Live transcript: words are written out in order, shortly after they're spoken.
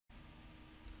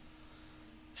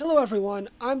Hello everyone,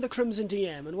 I'm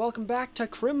TheCrimsonDM, and welcome back to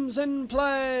Crimson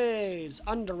Plays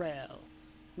Underrail.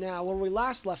 Now, where we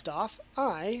last left off,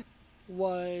 I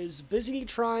was busy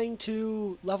trying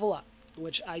to level up,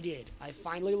 which I did. I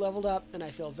finally leveled up, and I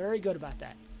feel very good about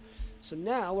that. So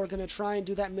now we're going to try and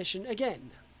do that mission again.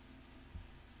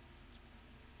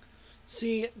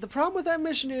 See, the problem with that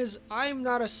mission is I'm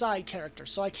not a side character,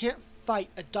 so I can't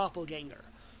fight a Doppleganger.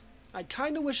 I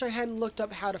kind of wish I hadn't looked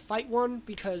up how to fight one,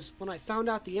 because when I found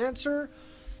out the answer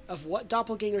of what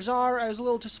doppelgangers are, I was a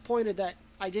little disappointed that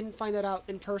I didn't find that out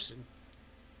in person.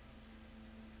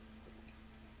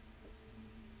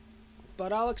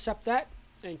 But I'll accept that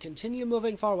and continue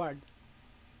moving forward.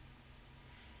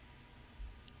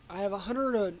 I have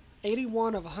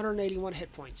 181 of 181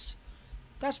 hit points.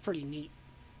 That's pretty neat.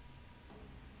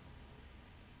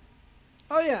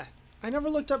 Oh yeah, I never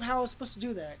looked up how I was supposed to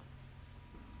do that.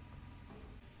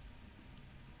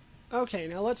 Okay,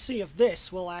 now let's see if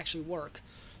this will actually work.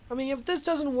 I mean, if this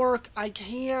doesn't work, I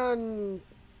can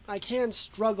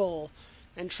struggle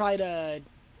and try to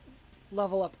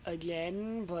level up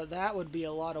again, but that would be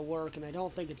a lot of work, and I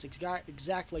don't think it's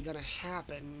exactly going to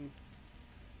happen.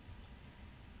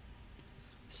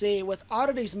 See, with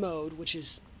Oddities mode, which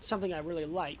is something I really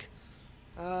like,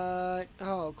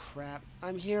 oh crap,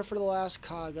 I'm here for the last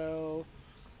cargo.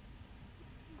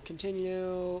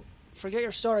 Continue. Forget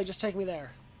your story, just take me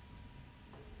there.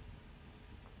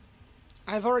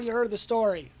 I've already heard the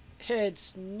story.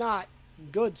 It's not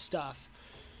good stuff.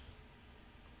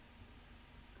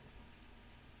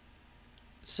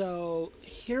 So,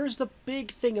 here's the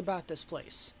big thing about this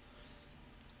place.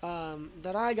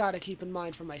 That I gotta keep in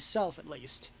mind for myself, at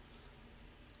least.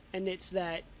 And it's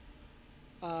that,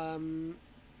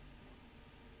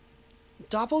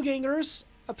 doppelgangers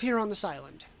appear on this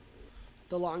island.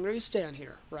 The longer you stand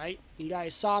here, right? You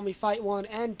guys saw me fight one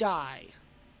and die.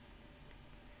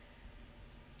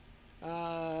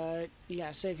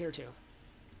 Yeah, save here too.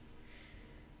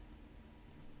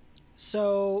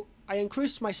 So, I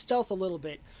increased my stealth a little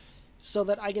bit so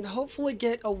that I can hopefully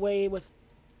get away with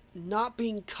not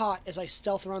being caught as I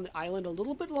stealth around the island a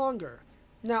little bit longer.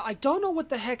 Now, I don't know what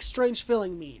the heck strange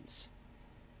feeling means.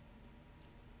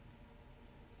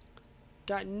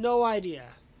 Got no idea.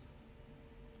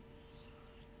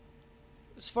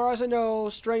 As far as I know,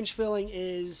 strange feeling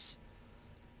is,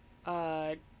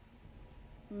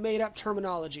 made-up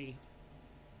terminology.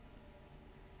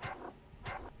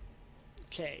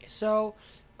 Okay, so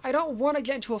I don't want to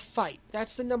get into a fight.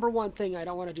 That's the number one thing I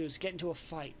don't want to do, is get into a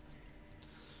fight.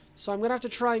 So I'm going to have to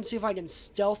try and see if I can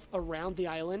stealth around the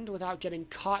island without getting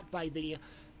caught by the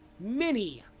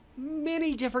many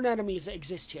different enemies that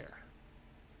exist here.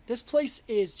 This place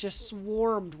is just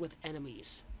swarmed with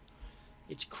enemies.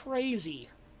 It's crazy.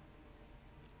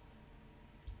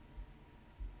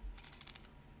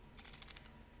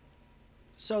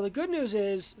 So the good news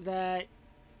is that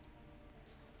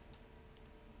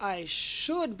I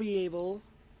should be able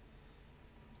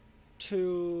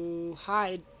to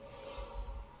hide.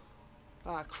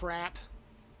 Ah, crap.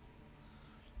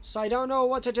 So I don't know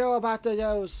what to do about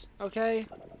those, okay?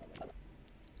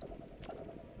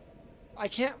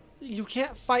 You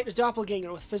can't fight a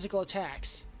doppelganger with physical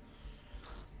attacks.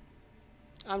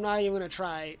 I'm not even gonna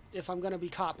try if I'm gonna be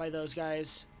caught by those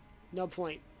guys. No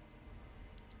point.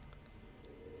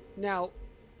 Now,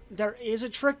 there is a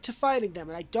trick to fighting them,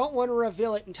 and I don't want to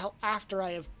reveal it until after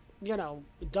I have, you know,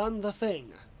 done the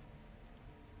thing.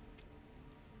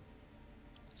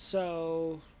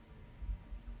 So,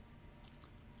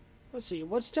 let's see,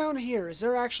 what's down here? Is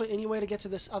there actually any way to get to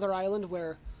this other island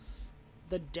where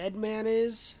the dead man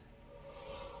is?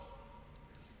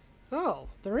 Oh,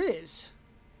 there is.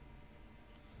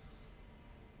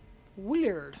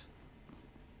 Weird.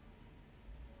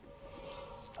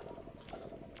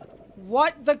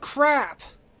 What the crap?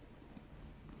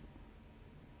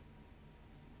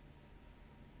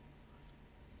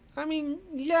 I mean,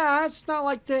 yeah, it's not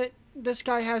like that this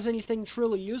guy has anything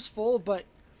truly useful, but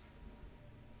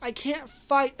I can't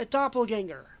fight a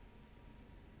doppelganger.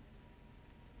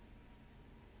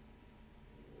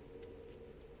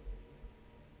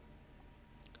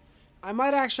 I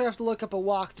might actually have to look up a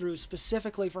walkthrough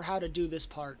specifically for how to do this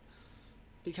part,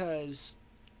 because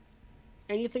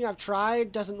anything I've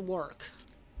tried doesn't work.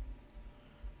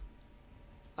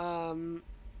 And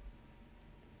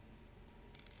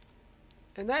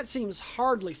that seems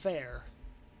hardly fair.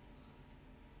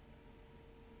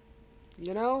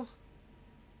 You know?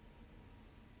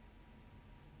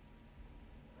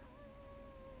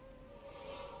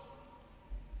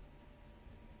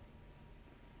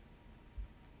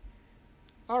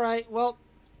 Alright, well,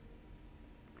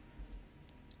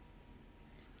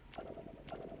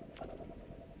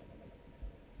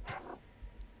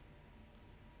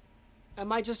 I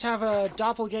might just have a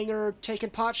doppelganger taking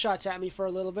pot shots at me for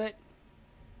a little bit.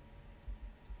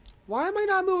 Why am I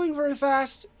not moving very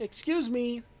fast? Excuse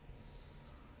me.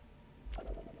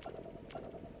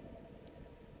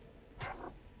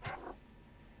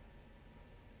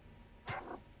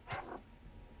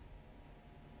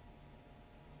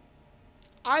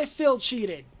 I feel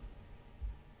cheated.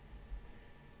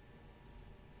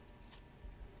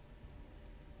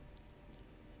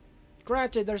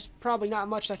 Granted, there's probably not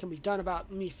much that can be done about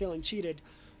me feeling cheated,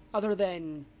 other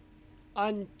than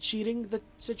uncheating the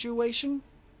situation.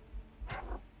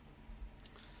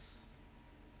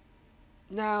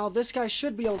 Now, this guy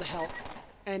should be able to help,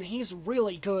 and he's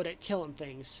really good at killing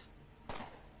things.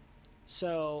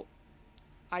 So,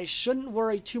 I shouldn't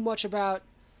worry too much about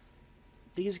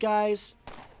these guys.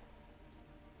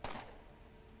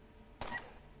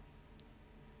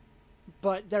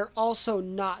 But they're also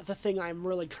not the thing I'm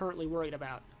really currently worried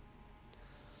about.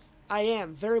 I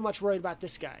am very much worried about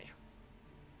this guy.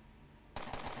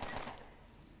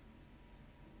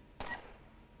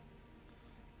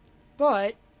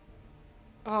 But,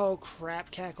 oh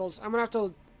crap, Cackles. I'm gonna have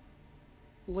to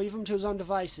leave him to his own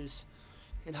devices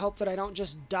and hope that I don't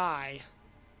just die.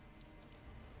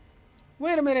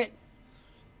 Wait a minute!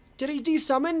 Did he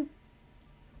desummon?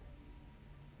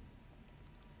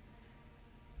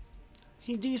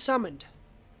 He desummoned.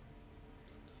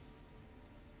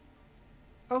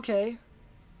 Okay.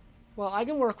 Well, I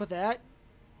can work with that.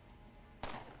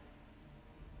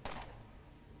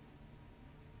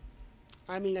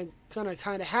 I mean, I'm gonna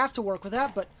kind of have to work with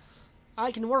that, but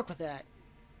I can work with that.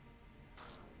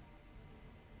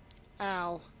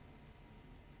 Ow.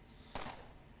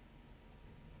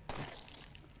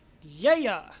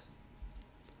 Yeah!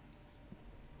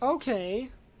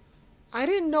 Okay. I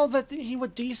didn't know that he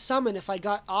would desummon if I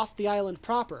got off the island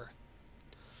proper.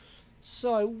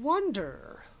 So I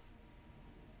wonder...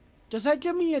 Does that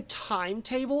give me a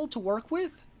timetable to work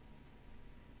with?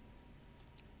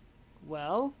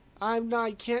 Well,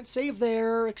 I can't save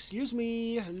there. Excuse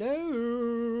me.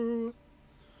 Hello?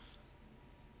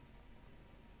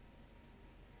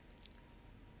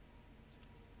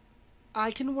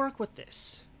 I can work with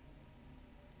this.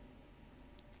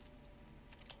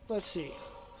 Let's see.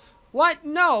 What?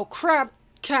 No! Crap!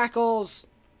 Cackles!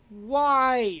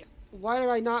 Why? Why did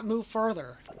I not move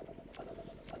further?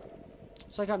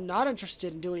 It's like I'm not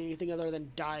interested in doing anything other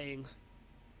than dying.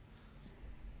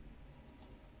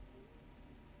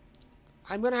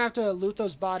 I'm gonna have to loot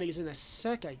those bodies in a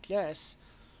sec, I guess.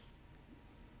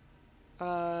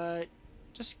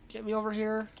 Just get me over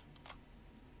here.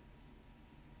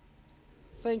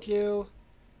 Thank you.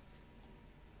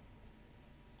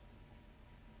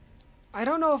 I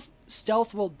don't know if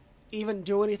stealth will even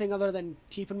do anything other than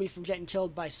keeping me from getting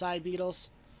killed by side beetles.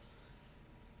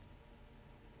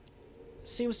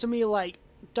 Seems to me like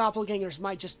doppelgangers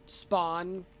might just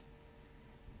spawn.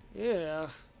 Yeah.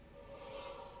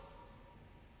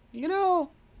 You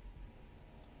know,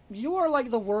 you are like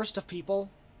the worst of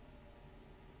people.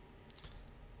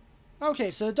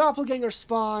 Okay, so doppelganger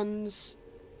spawns.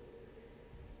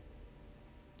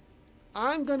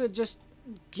 I'm gonna just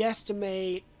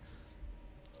guesstimate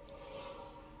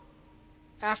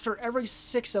after every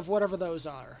 6 of whatever those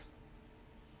are.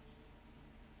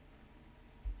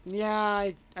 Yeah,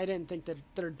 I didn't think that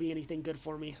there'd be anything good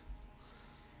for me.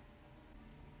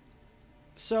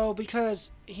 So,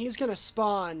 because he's gonna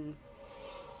spawn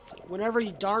whenever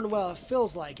he darn well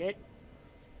feels like it,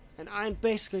 and I'm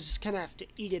basically just gonna have to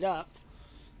eat it up,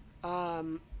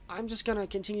 I'm just gonna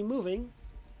continue moving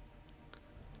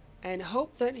and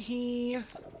hope that he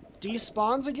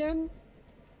despawns again.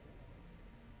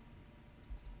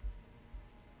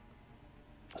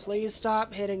 Please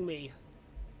stop hitting me.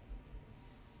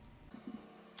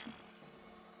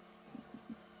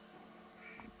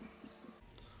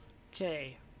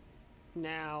 Okay.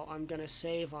 Now I'm gonna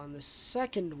save on the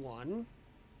second one.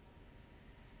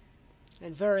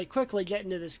 And very quickly get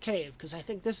into this cave, because I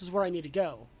think this is where I need to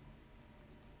go.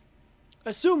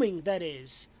 Assuming, that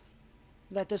is,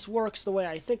 that this works the way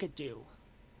I think it do.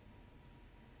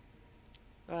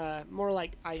 More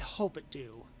like, I hope it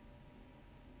do.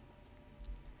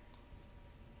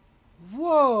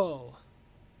 Whoa!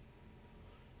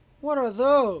 What are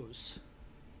those?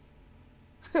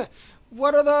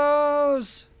 What are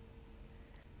those?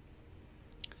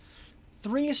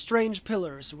 3 strange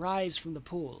pillars rise from the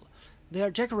pool. They are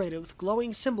decorated with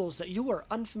glowing symbols that you are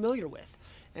unfamiliar with,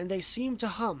 and they seem to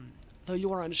hum, though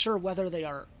you are unsure whether they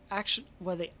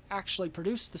actually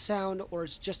produce the sound or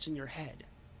it's just in your head.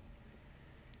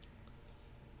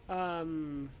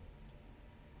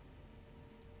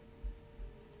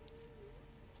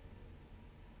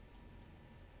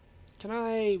 Can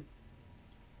I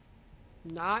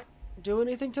not do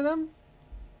anything to them?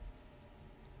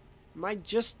 Am I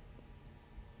just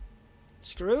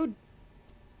screwed?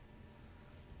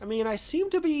 I mean, I seem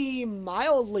to be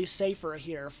mildly safer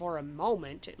here for a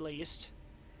moment, at least.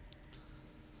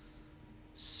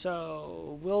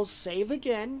 So, we'll save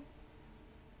again.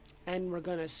 And we're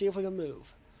going to see if we can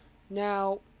move.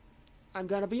 Now, I'm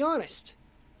going to be honest.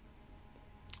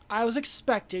 I was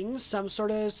expecting some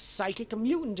sort of psychic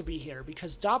mutant to be here,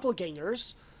 because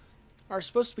doppelgangers are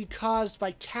supposed to be caused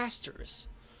by casters.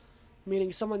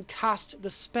 Meaning someone cast the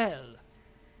spell.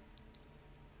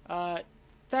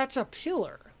 That's a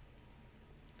pillar.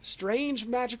 Strange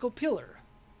magical pillar.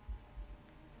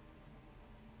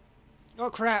 Oh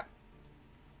crap.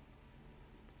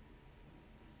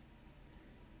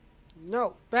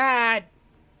 No, bad.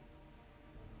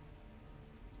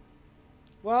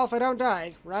 Well, if I don't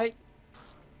die, right?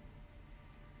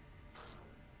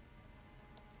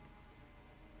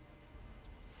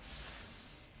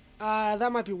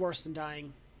 That might be worse than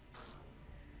dying.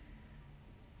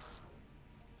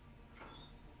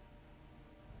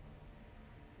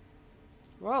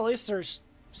 Well, at least there's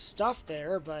stuff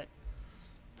there, but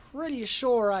pretty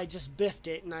sure I just biffed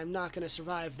it and I'm not going to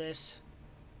survive this.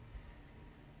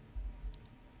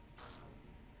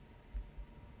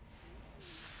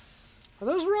 Are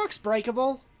those rocks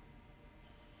breakable?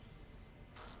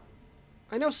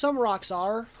 I know some rocks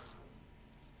are.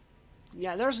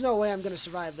 Yeah, there's no way I'm going to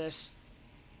survive this.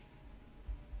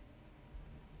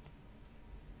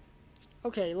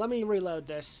 Okay, let me reload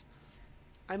this.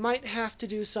 I might have to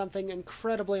do something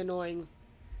incredibly annoying.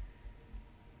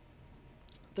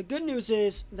 The good news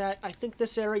is that I think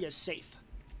this area is safe.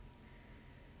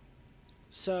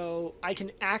 So I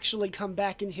can actually come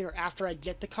back in here after I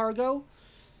get the cargo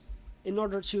in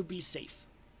order to be safe.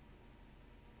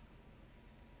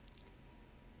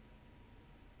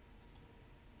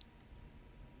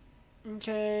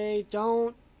 Okay,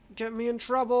 don't get me in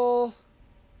trouble.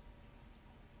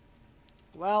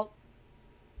 Well,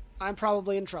 I'm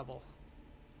probably in trouble.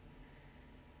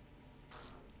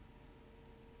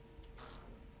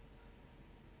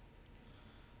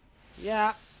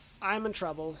 Yeah, I'm in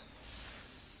trouble.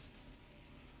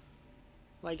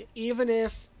 Like, even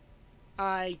if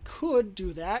I could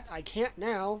do that, I can't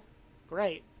now.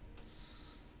 Great.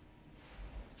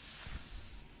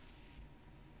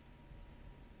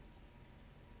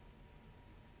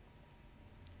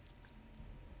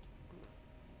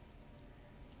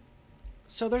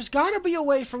 So there's got to be a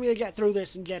way for me to get through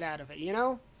this and get out of it, you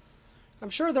know?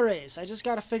 I'm sure there is. I just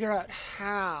got to figure out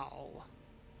how.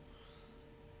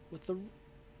 With the...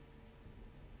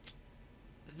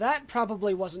 That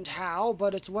probably wasn't how,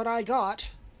 but it's what I got.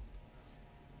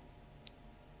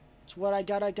 It's what I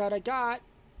got.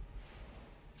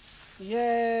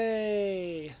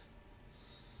 Yay!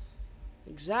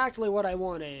 Exactly what I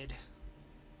wanted.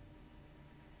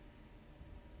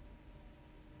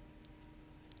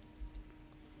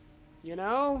 You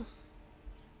know?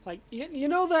 Like, you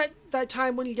know that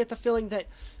time when you get the feeling that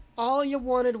all you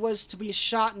wanted was to be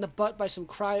shot in the butt by some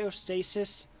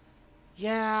cryostasis?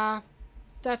 Yeah,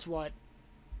 that's what.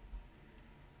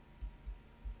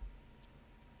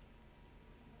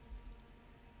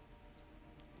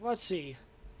 Let's see.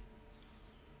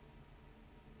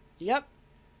 Yep.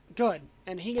 Good.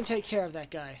 And he can take care of that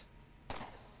guy.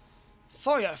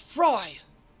 Fire fry!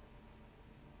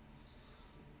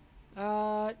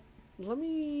 Let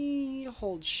me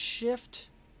hold shift.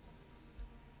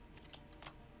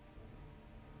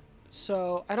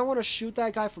 So, I don't want to shoot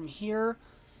that guy from here,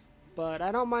 but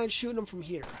I don't mind shooting him from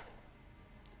here.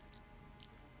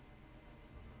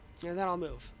 And then I'll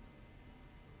move.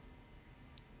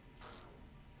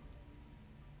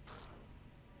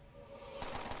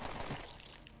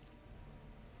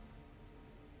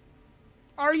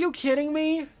 Are you kidding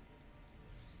me?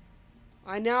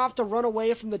 I now have to run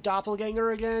away from the doppelganger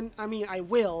again? I mean, I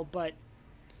will, but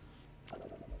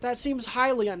that seems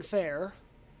highly unfair.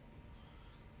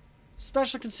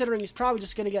 Especially considering he's probably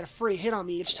just going to get a free hit on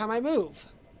me each time I move.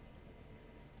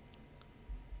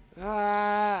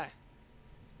 And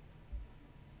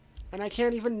I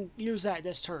can't even use that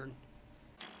this turn.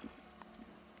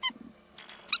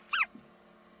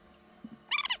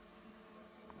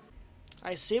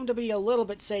 I seem to be a little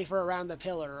bit safer around the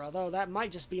pillar, although that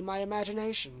might just be my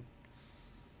imagination.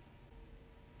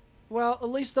 Well, at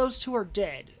least those two are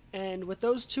dead. And with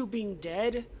those two being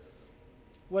dead,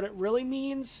 what it really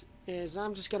means is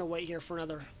I'm just going to wait here for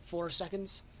another 4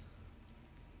 seconds.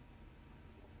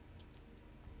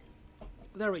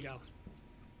 There we go.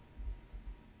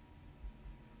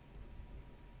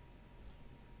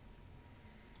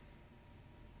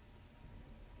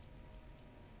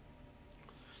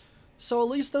 So at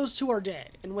least those two are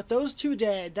dead. And with those two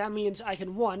dead, that means I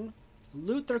can, one,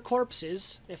 loot their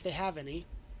corpses, if they have any.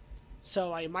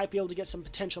 So I might be able to get some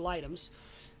potential items.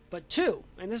 But two,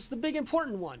 and this is the big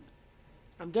important one,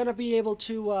 I'm going to be able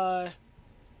to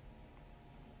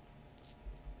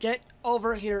get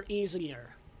over here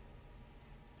easier.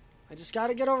 I just got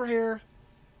to get over here,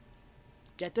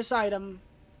 get this item,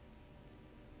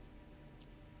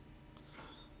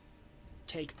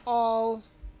 take all.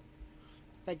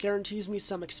 That guarantees me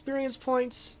some experience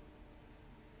points.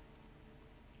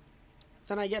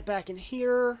 Then I get back in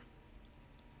here,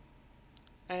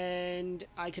 and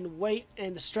I can wait,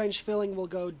 and the strange feeling will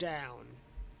go down.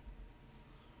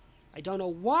 I don't know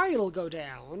why it'll go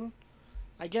down.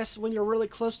 I guess when you're really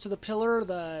close to the pillar,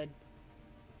 the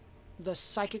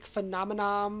psychic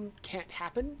phenomenon can't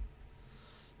happen.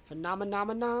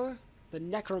 Phenomena, the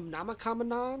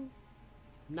necronomicon,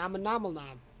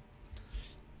 nominominum.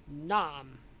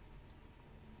 Nom.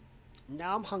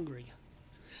 Now I'm hungry.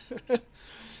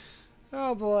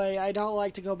 Oh boy, I don't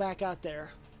like to go back out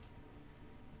there.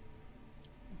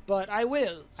 But I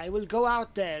will. I will go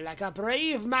out there like a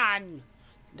brave man.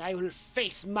 And I will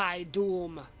face my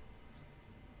doom.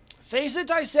 Face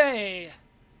it, I say!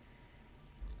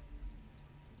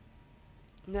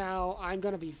 Now, I'm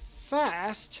gonna be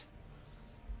fast.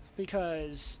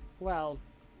 Because, well,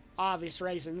 obvious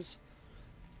reasons.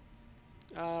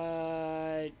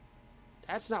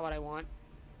 That's not what I want.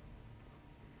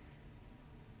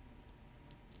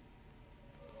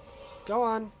 Go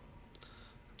on. I'm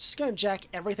just gonna jack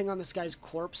everything on this guy's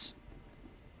corpse.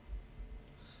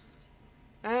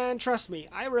 And trust me,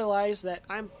 I realize that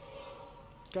I'm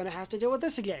gonna have to deal with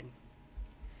this again.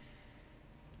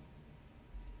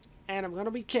 And I'm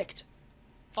gonna be kicked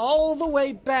all the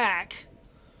way back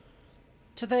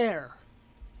to there.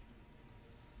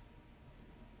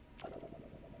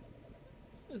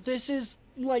 This is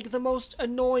like the most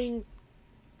annoying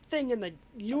thing in the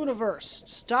universe.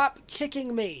 Stop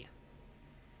kicking me.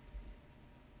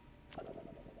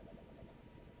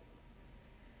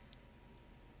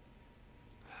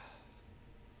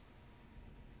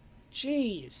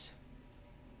 Jeez.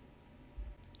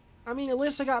 I mean, at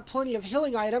least I got plenty of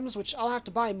healing items, which I'll have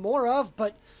to buy more of,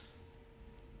 but...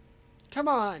 Come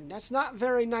on, that's not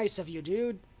very nice of you,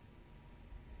 dude.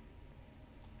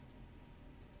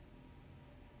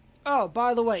 Oh,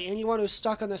 by the way, anyone who's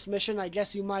stuck on this mission, I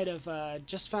guess you might have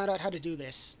just found out how to do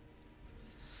this.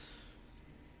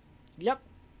 Yep.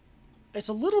 It's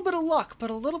a little bit of luck,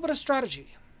 but a little bit of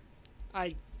strategy.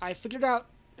 I figured out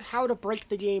how to break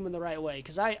the game in the right way,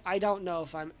 because I don't know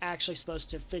if I'm actually supposed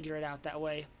to figure it out that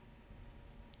way.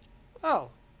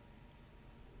 Oh.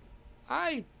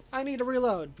 I need to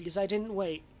reload, because I didn't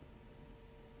wait.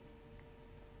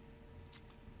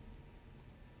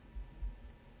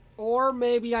 Or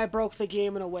maybe I broke the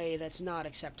game in a way that's not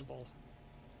acceptable.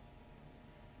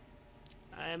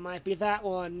 It might be that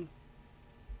one.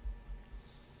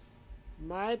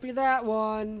 Might be that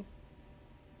one.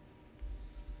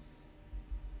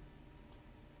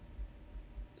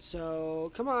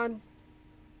 So, come on.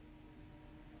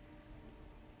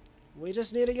 We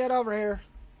just need to get over here.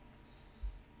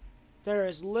 There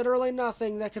is literally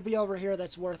nothing that could be over here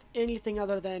that's worth anything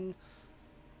other than...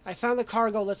 I found the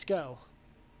cargo, let's go.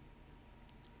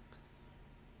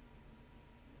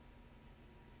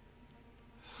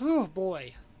 Oh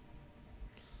boy.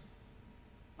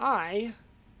 I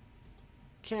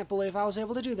can't believe I was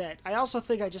able to do that. I also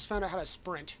think I just found out how to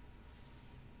sprint.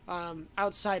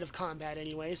 Outside of combat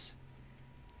anyways.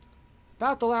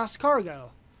 About the last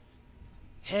cargo.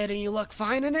 Head and you look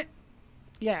fine in it?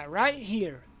 Yeah, right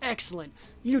here. Excellent.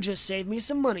 You just saved me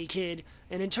some money, kid.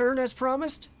 And in turn, as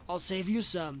promised, I'll save you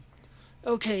some.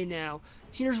 Okay, now,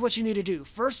 here's what you need to do.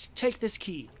 First, take this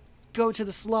key. Go to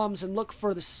the slums and look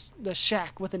for the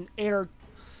shack with an air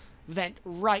vent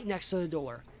right next to the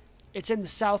door. It's in the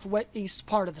southwest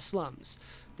part of the slums.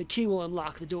 The key will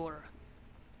unlock the door.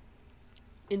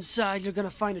 Inside, you're going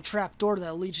to find a trap door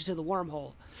that'll lead you to the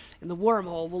wormhole. And the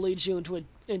wormhole will lead you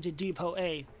into Depot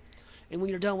A. And when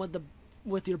you're done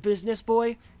with your business,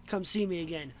 boy, come see me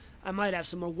again. I might have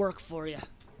some more work for you.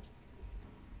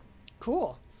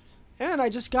 Cool. And I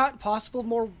just got possible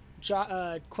more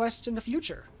quests in the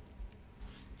future.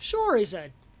 Sure, he's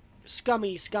a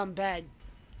scummy scumbag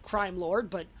crime lord,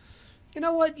 but you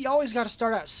know what? You always got to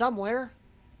start out somewhere.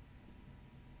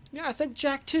 Yeah, I think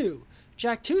Jack 2.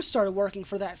 Jack 2 started working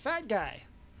for that fat guy.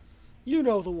 You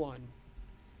know the one.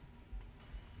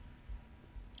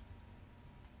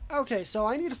 Okay, so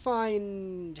I need to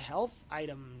find health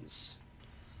items.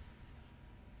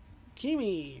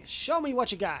 Kimi, show me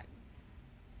what you got.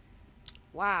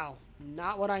 Wow,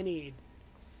 not what I need.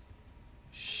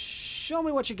 Show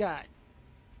me what you got.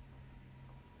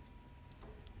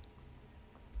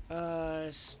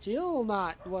 Still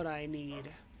not what I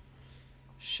need.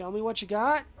 Show me what you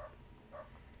got.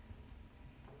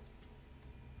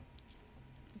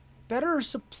 Better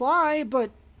supply,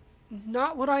 but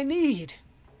not what I need.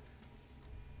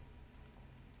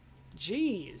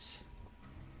 Jeez.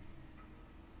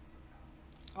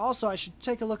 Also, I should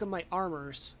take a look at my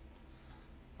armors.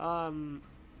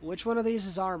 Which one of these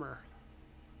is armor?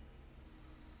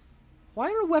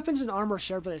 Why are weapons and armor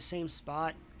shared by the same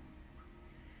spot?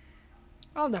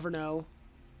 I'll never know.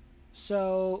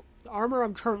 So, the armor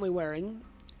I'm currently wearing,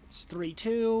 it's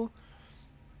 3-2.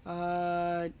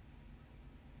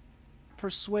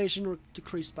 Persuasion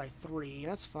decreased by 3.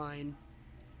 That's fine.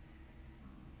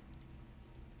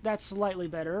 That's slightly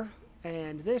better.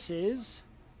 And this is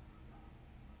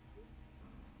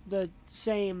the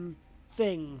same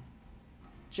thing,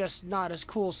 just not as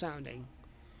cool sounding.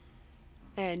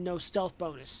 And no stealth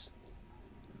bonus.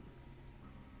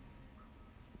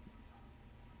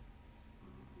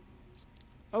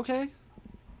 Okay.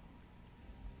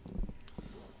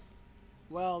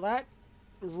 Well, that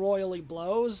royally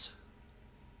blows.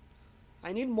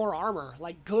 I need more armor,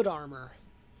 like good armor.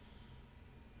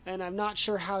 And I'm not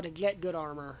sure how to get good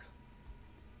armor.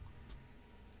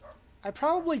 I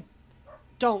probably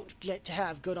don't get to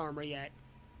have good armor yet.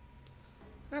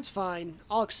 That's fine.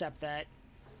 I'll accept that.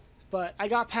 But I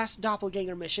got past the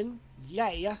Doppleganger mission.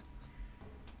 Yay.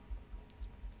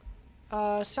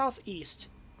 Southeast.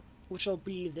 Which will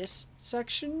be this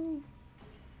section.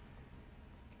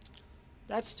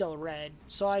 That's still red.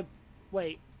 So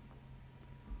wait.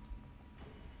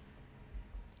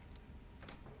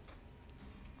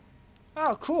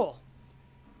 Oh, cool.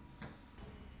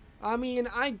 I mean,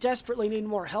 I desperately need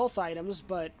more health items,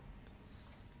 but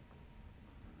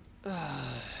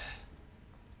I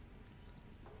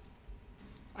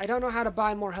don't know how to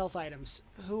buy more health items.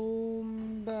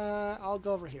 I'll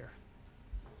go over here.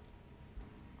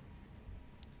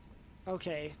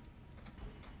 Okay.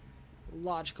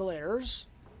 Logical errors.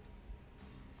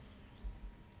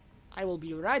 I will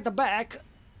be right back.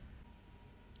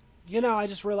 You know, I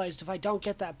just realized if I don't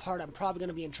get that part, I'm probably going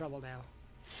to be in trouble now.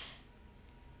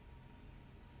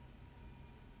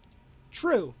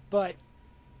 True, but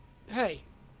hey.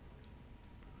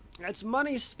 It's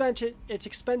money spent, it's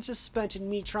expenses spent in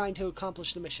me trying to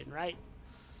accomplish the mission, right?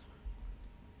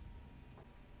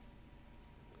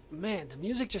 Man, the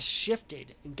music just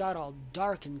shifted and got all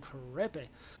dark and creepy.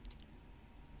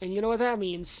 And you know what that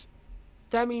means?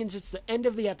 That means it's the end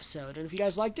of the episode. And if you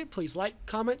guys liked it, please like,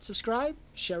 comment, subscribe,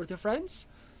 share with your friends.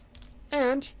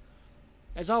 And,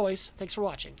 as always, thanks for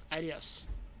watching. Adios.